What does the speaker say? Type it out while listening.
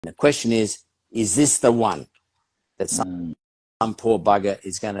The question is this the one that some poor bugger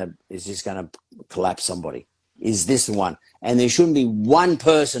is just gonna collapse somebody? Is this the one? And there shouldn't be one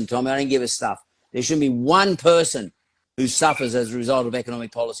person, Tommy, I don't give a stuff. There shouldn't be one person who suffers as a result of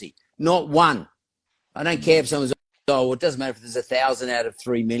economic policy. Not one. I don't care if someone's, oh, well, it doesn't matter if there's 1,000 out of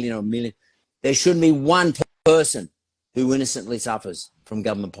 3 million or a million. There shouldn't be one person who innocently suffers from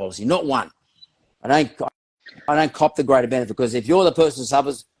government policy. Not one. I don't cop the greater benefit, because if you're the person who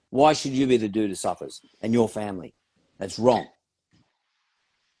suffers, why should you be the dude who suffers and your family? That's wrong.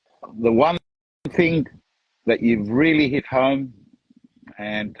 The one thing that you've really hit home,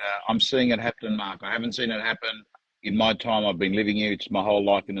 and I'm seeing it happen, Mark. I haven't seen it happen in my time I've been living here. It's my whole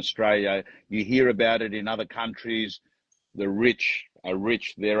life in Australia. You hear about it in other countries. The rich are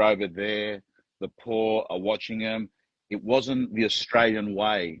rich, they're over there. The poor are watching them. It wasn't the Australian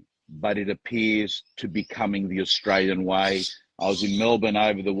way, but it appears to becoming the Australian way. I was in Melbourne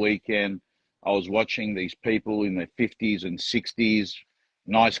over the weekend. I was watching these people in their 50s and 60s,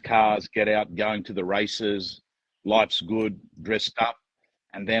 nice cars, get out, going to the races, life's good, dressed up.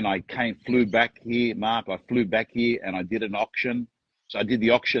 And then I flew back here, Mark, I flew back here and I did an auction. So I did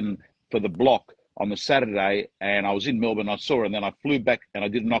the auction for the block on the Saturday, and I was in Melbourne, I saw it, and then I flew back and I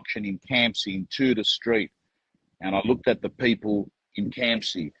did an auction in Campsie, in Tudor Street. And I looked at the people in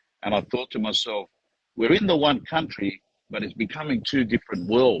Campsie and I thought to myself, we're in the one country, but it's becoming two different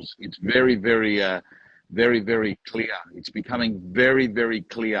worlds. It's very, very clear. It's becoming very, very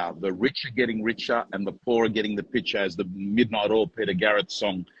clear. The rich are getting richer and the poor are getting the picture, as the Midnight Oil Peter Garrett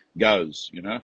song goes, you know.